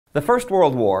The First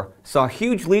World War saw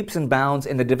huge leaps and bounds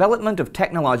in the development of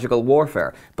technological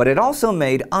warfare, but it also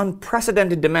made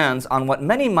unprecedented demands on what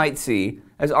many might see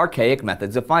as archaic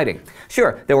methods of fighting.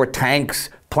 Sure, there were tanks,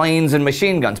 planes, and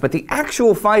machine guns, but the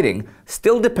actual fighting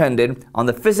still depended on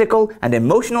the physical and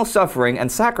emotional suffering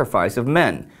and sacrifice of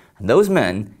men. And those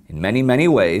men, in many, many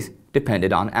ways,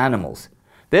 depended on animals.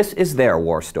 This is their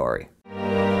war story.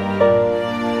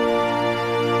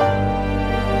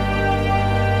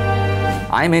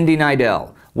 I'm Indy.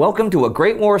 Welcome to a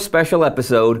Great War special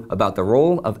episode about the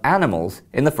role of animals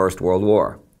in the First World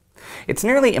War. It's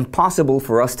nearly impossible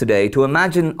for us today to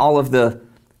imagine all of the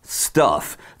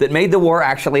stuff that made the war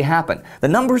actually happen. The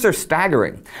numbers are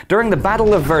staggering. During the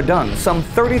Battle of Verdun, some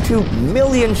 32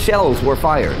 million shells were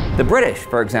fired. The British,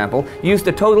 for example, used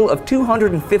a total of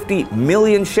 250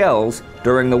 million shells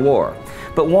during the war.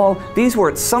 But while these were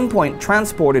at some point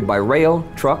transported by rail,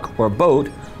 truck, or boat,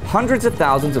 hundreds of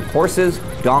thousands of horses,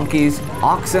 donkeys,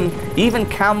 oxen, even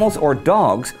camels or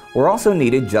dogs were also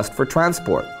needed just for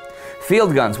transport.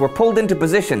 Field guns were pulled into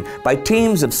position by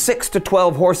teams of 6 to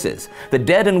 12 horses. The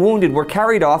dead and wounded were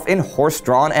carried off in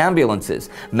horse-drawn ambulances.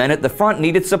 Men at the front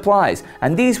needed supplies,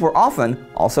 and these were often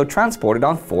also transported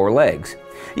on 4 legs.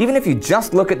 Even if you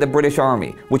just look at the British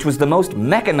Army, which was the most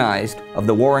mechanized of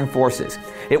the warring forces,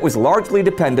 it was largely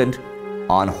dependent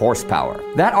on horsepower.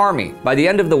 That army, by the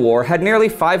end of the war, had nearly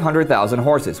 500,000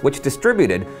 horses, which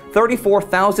distributed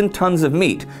 34,000 tons of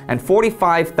meat and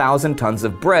 45,000 tons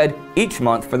of bread each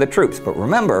month for the troops. But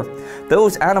remember,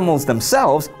 those animals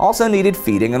themselves also needed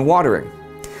feeding and watering.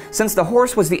 Since the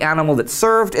horse was the animal that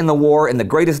served in the war in the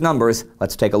greatest numbers,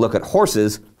 let's take a look at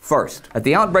horses first. At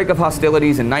the outbreak of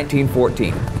hostilities in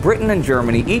 1914, Britain and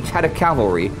Germany each had a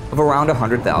cavalry of around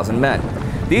 100,000 men.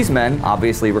 These men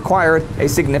obviously required a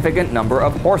significant number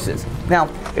of horses. Now,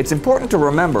 it's important to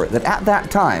remember that at that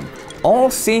time, all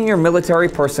senior military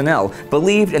personnel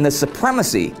believed in the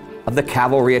supremacy of the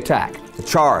cavalry attack, the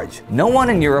charge. No one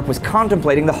in Europe was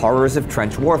contemplating the horrors of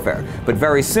trench warfare, but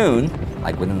very soon,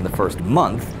 like within the first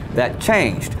month, that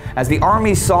changed, as the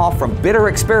armies saw from bitter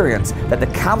experience that the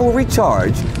cavalry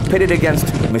charge, pitted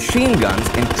against machine guns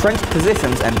in trenched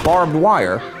positions and barbed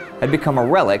wire, had become a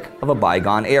relic of a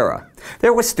bygone era.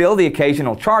 There was still the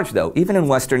occasional charge, though, even in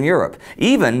Western Europe,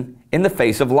 even in the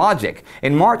face of logic.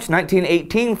 In March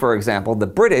 1918, for example, the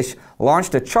British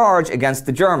launched a charge against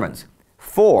the Germans.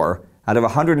 4 out of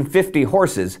 150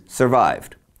 horses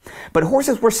survived. But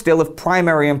horses were still of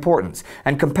primary importance,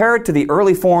 and compared to the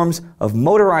early forms of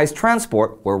motorized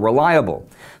transport, were reliable.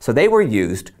 So they were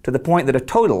used to the point that a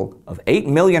total of 8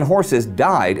 million horses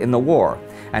died in the war,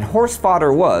 and horse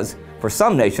fodder was, for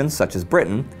some nations, such as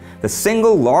Britain, the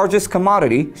single largest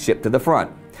commodity shipped to the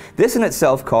front. This in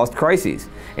itself caused crises.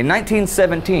 In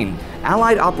 1917,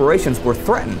 Allied operations were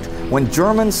threatened when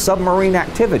German submarine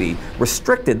activity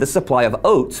restricted the supply of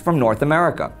oats from North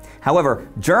America. However,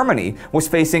 Germany was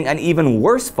facing an even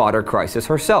worse fodder crisis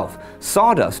herself.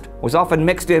 Sawdust was often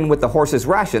mixed in with the horses'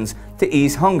 rations to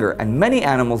ease hunger, and many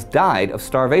animals died of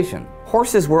starvation.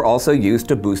 Horses were also used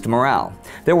to boost morale.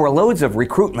 There were loads of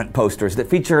recruitment posters that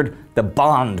featured the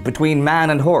bond between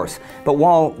man and horse. But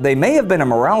while they may have been a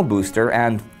morale booster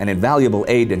and an invaluable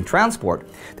aid in transport,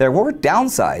 there were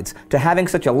downsides to having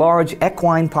such a large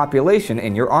equine population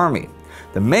in your army.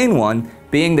 The main one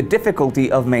being the difficulty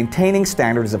of maintaining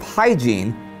standards of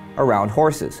hygiene around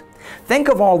horses. Think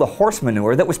of all the horse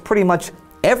manure that was pretty much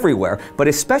everywhere, but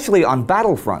especially on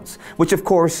battlefronts, which of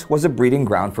course was a breeding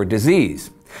ground for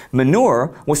disease.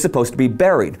 Manure was supposed to be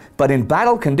buried, but in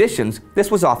battle conditions, this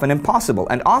was often impossible,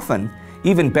 and often,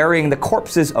 even burying the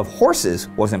corpses of horses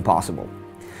was impossible.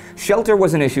 Shelter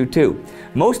was an issue too.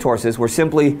 Most horses were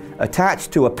simply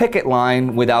attached to a picket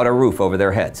line without a roof over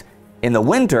their heads. In the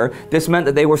winter, this meant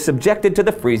that they were subjected to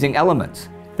the freezing elements.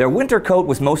 Their winter coat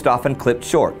was most often clipped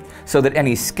short, so that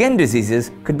any skin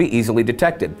diseases could be easily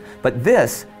detected. But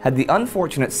this had the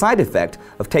unfortunate side effect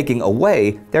of taking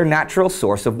away their natural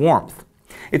source of warmth.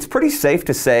 It's pretty safe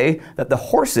to say that the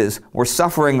horses were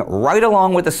suffering right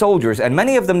along with the soldiers, and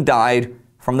many of them died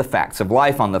from the facts of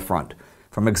life on the front,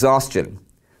 from exhaustion,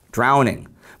 drowning,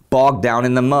 bogged down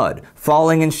in the mud,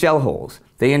 falling in shell holes.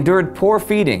 They endured poor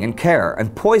feeding and care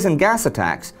and poison gas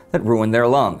attacks that ruined their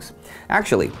lungs.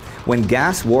 Actually, when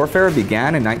gas warfare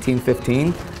began in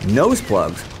 1915, nose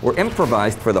plugs were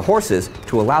improvised for the horses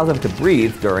to allow them to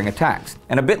breathe during attacks.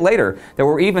 And a bit later, there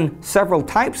were even several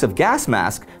types of gas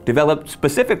masks developed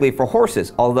specifically for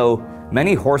horses, although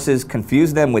many horses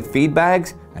confused them with feed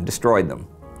bags and destroyed them.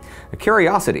 A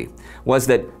curiosity was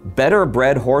that better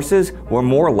bred horses were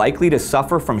more likely to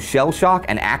suffer from shell shock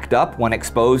and act up when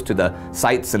exposed to the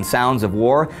sights and sounds of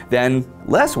war than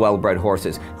less well-bred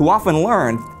horses, who often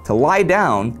learned to lie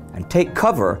down and take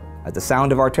cover at the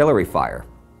sound of artillery fire.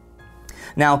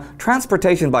 Now,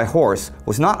 transportation by horse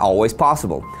was not always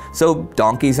possible, so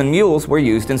donkeys and mules were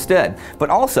used instead. But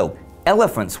also,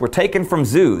 elephants were taken from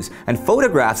zoos, and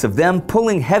photographs of them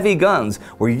pulling heavy guns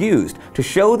were used to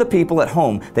show the people at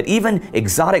home that even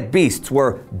exotic beasts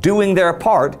were doing their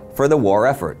part for the war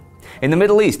effort. In the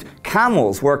Middle East,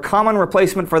 camels were a common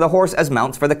replacement for the horse as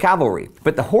mounts for the cavalry.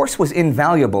 But the horse was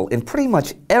invaluable in pretty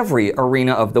much every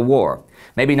arena of the war.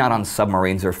 Maybe not on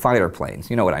submarines or fighter planes,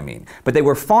 you know what I mean. But they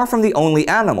were far from the only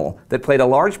animal that played a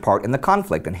large part in the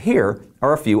conflict, and here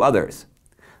are a few others.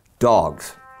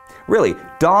 Dogs. Really,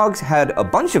 dogs had a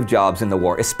bunch of jobs in the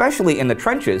war, especially in the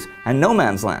trenches and no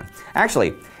man's land.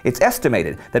 Actually, it's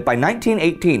estimated that by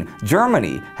 1918,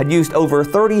 Germany had used over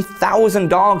 30,000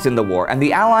 dogs in the war, and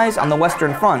the Allies on the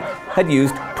Western Front had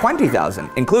used 20,000,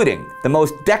 including the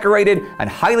most decorated and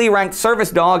highly ranked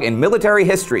service dog in military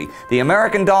history, the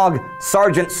American dog,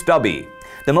 Sergeant Stubby.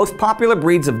 The most popular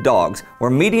breeds of dogs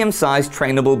were medium-sized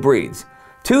trainable breeds.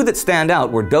 Two that stand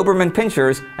out were Doberman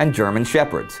Pinschers and German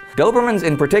Shepherds. Dobermans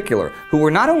in particular, who were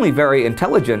not only very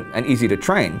intelligent and easy to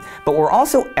train, but were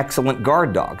also excellent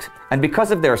guard dogs. And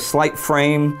because of their slight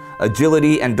frame,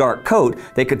 agility, and dark coat,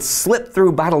 they could slip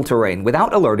through battle terrain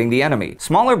without alerting the enemy.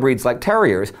 Smaller breeds like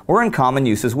terriers were in common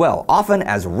use as well, often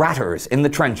as ratters in the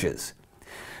trenches.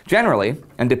 Generally,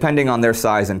 and depending on their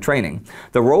size and training,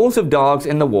 the roles of dogs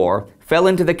in the war fell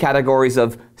into the categories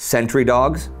of sentry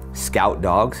dogs, scout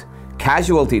dogs,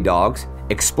 casualty dogs,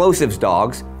 explosives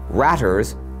dogs,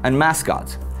 ratters, and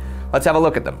mascots. Let's have a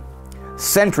look at them.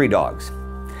 Sentry dogs.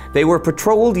 They were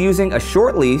patrolled using a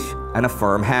short leash and a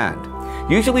firm hand,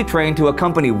 usually trained to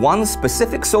accompany one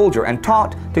specific soldier and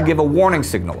taught to give a warning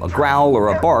signal, a growl or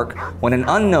a bark, when an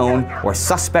unknown or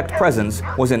suspect presence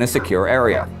was in a secure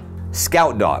area.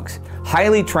 Scout dogs,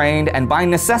 highly trained and by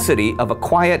necessity of a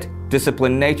quiet,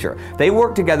 disciplined nature. They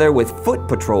worked together with foot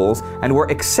patrols and were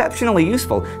exceptionally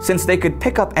useful since they could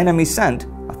pick up enemy scent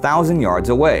 1,000 yards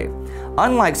away.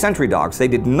 Unlike sentry dogs, they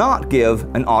did not give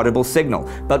an audible signal,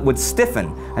 but would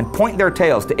stiffen and point their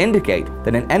tails to indicate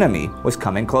that an enemy was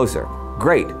coming closer.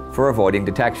 Great for avoiding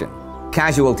detection.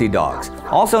 Casualty dogs,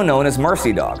 also known as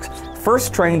mercy dogs.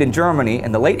 First trained in Germany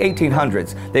in the late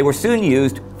 1800s, they were soon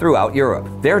used throughout Europe.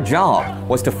 Their job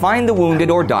was to find the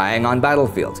wounded or dying on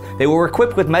battlefields. They were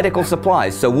equipped with medical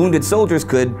supplies so wounded soldiers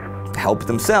could help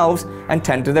themselves and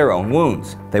tend to their own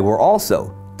wounds. They were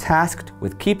also tasked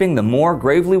with keeping the more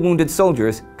gravely wounded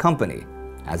soldiers company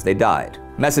as they died.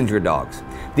 Messenger dogs.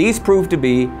 These proved to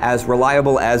be as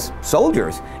reliable as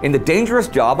soldiers in the dangerous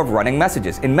job of running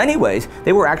messages. In many ways,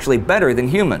 they were actually better than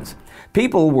humans.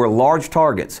 People were large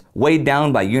targets, weighed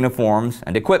down by uniforms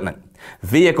and equipment.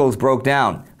 Vehicles broke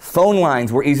down. Phone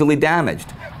lines were easily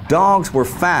damaged. Dogs were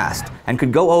fast and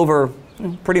could go over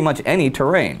pretty much any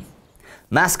terrain.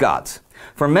 Mascots.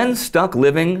 For men stuck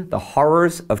living the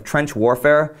horrors of trench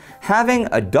warfare, having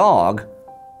a dog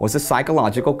was a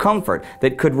psychological comfort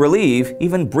that could relieve,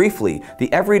 even briefly,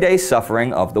 the everyday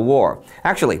suffering of the war.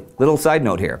 Actually, little side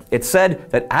note here. It's said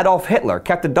that Adolf Hitler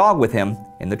kept a dog with him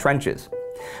in the trenches.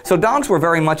 So dogs were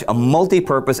very much a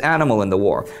multi-purpose animal in the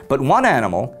war, but one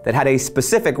animal that had a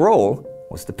specific role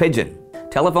was the pigeon.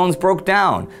 Telephones broke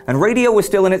down, and radio was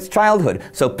still in its childhood,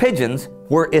 so pigeons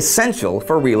were essential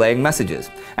for relaying messages.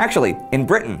 Actually, in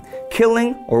Britain,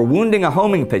 killing or wounding a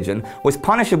homing pigeon was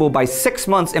punishable by 6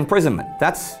 months imprisonment.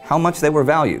 That's how much they were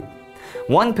valued.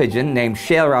 One pigeon named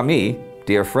Cher Ami,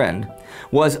 dear friend,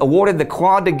 was awarded the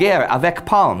Croix de Guerre avec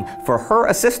Palme for her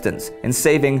assistance in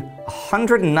saving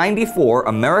 194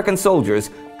 American soldiers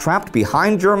trapped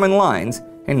behind German lines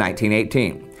in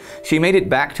 1918. She made it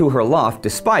back to her loft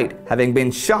despite having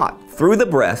been shot through the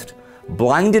breast,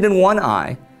 blinded in one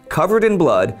eye, covered in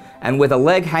blood, and with a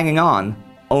leg hanging on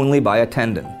only by a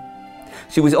tendon.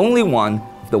 She was only one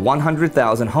of the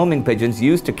 100,000 homing pigeons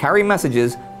used to carry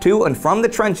messages to and from the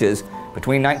trenches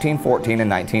between 1914 and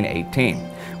 1918.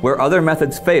 Where other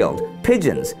methods failed,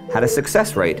 pigeons had a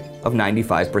success rate of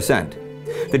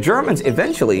 95%. The Germans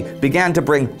eventually began to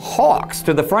bring hawks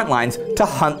to the front lines to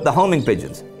hunt the homing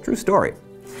pigeons. True story.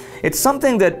 It's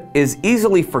something that is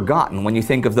easily forgotten when you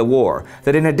think of the war,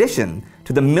 that in addition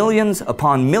to the millions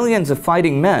upon millions of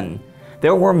fighting men,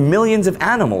 there were millions of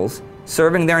animals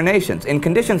serving their nations in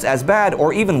conditions as bad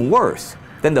or even worse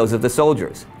than those of the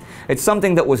soldiers. It's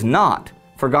something that was not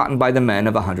forgotten by the men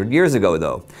of 100 years ago,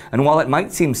 though. And while it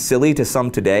might seem silly to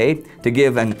some today to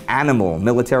give an animal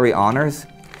military honors,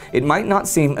 It might not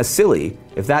seem as silly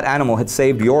if that animal had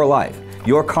saved your life,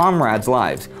 your comrades'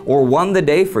 lives, or won the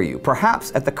day for you,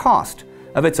 perhaps at the cost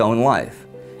of its own life.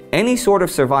 Any sort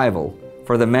of survival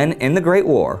for the men in the Great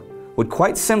War would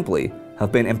quite simply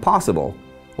have been impossible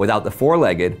without the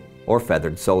four-legged or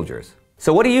feathered soldiers.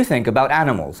 So what do you think about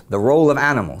animals, the role of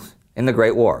animals in the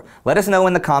Great War? Let us know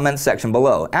in the comments section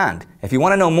below. And if you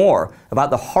want to know more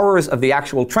about the horrors of the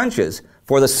actual trenches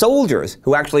for the soldiers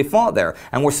who actually fought there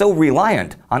and were so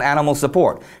reliant on animal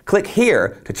support, click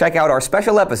here to check out our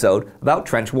special episode about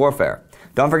trench warfare.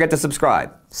 Don't forget to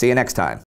subscribe. See you next time.